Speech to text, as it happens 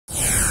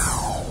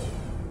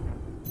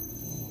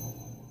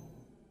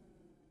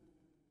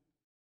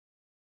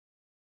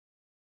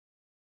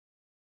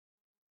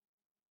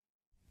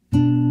All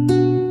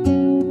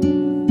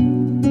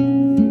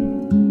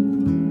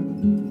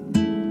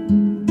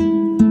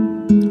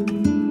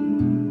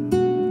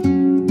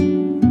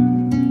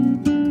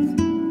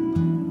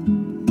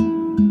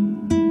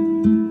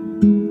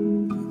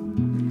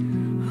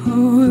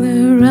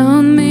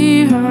around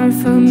me are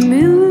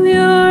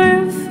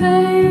familiar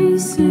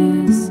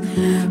faces,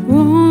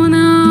 worn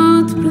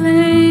out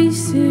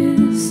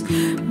places,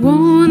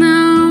 worn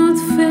out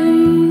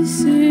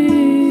faces,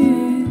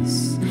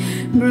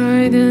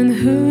 bright and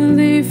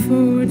early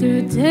for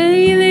the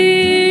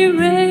daily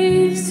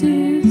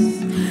races,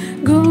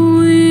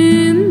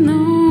 going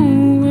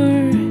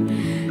nowhere,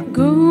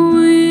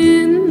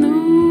 going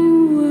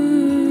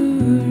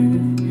nowhere.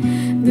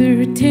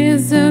 Their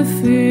tears are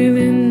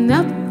filling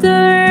up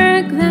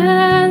their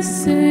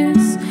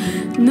glasses,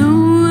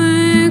 no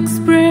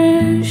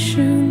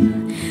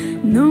expression,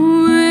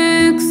 no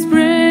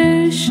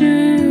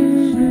expression.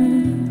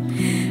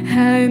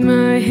 Hide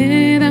my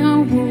head, I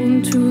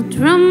want to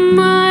drown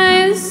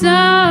my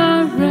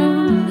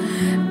sorrow.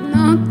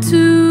 Not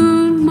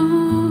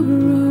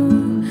tomorrow,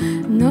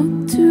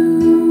 not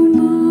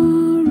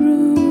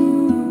tomorrow.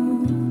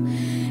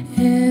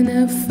 And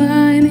I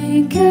find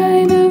it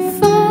kind of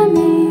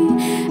funny,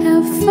 I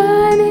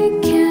find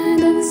it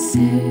kind of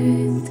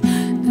sad.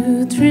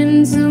 The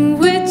dreams in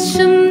which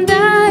I'm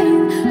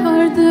dying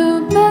are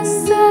the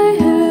best I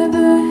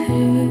ever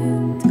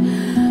had.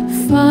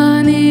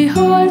 Funny,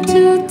 hard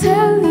to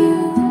tell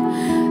you,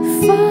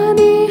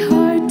 funny,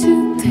 hard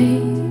to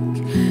take.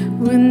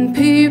 When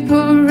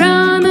people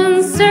run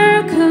in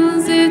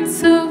circles,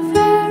 it's a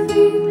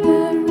very,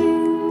 very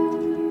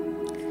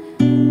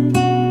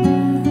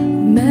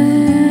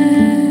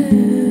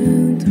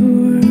mad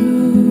world.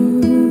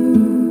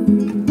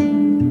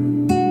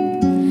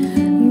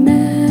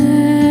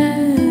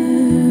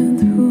 Mad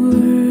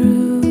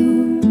world.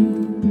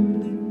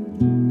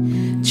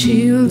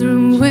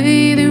 Children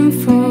waiting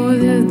for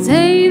the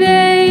day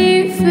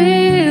they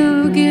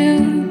feel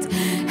good.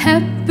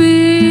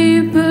 Happy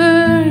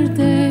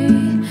birthday,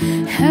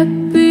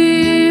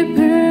 happy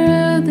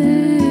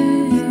birthday.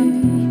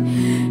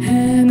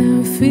 And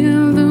I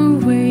feel the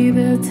way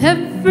that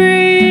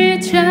every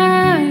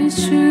child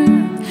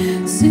should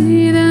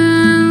sit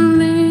and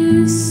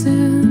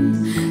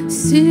listen,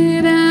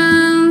 sit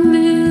and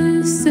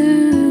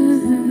listen.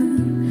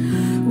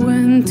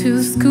 Went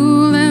to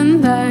school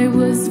and I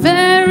was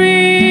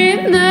very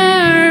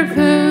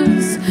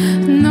nervous.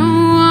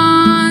 No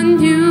one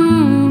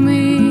knew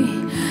me,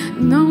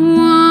 no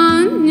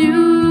one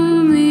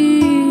knew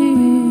me.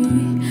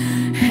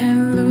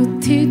 Hello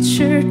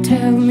teacher,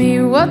 tell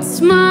me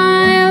what's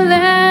my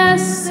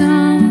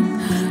lesson.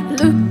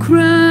 Look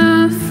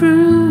right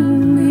through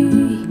me,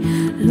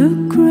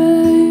 look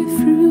right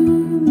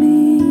through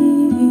me.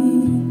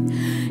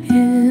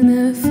 And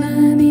I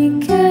find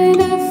it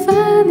kind of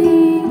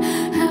funny,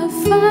 I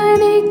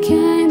find it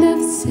kind of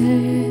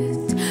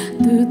sad.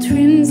 The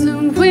dreams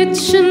in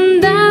which I'm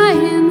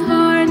dying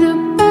are the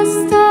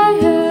best I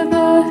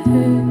ever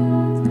had.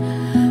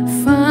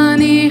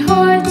 Funny,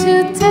 hard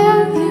to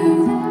tell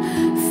you,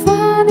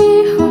 funny,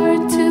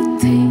 hard to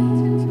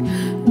take.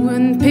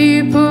 When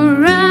people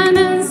run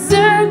in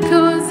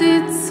circles,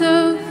 it's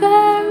a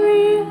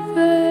very,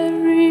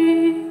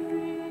 very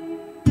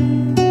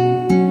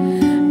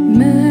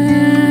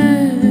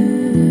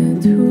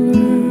mad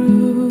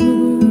world.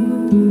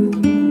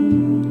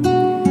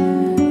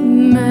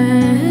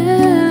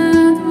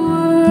 Mad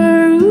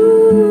world.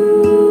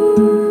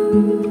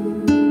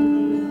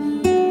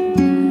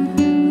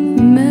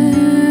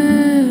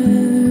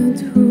 Mad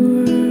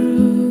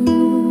world.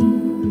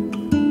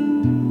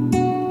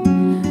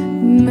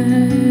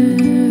 Mad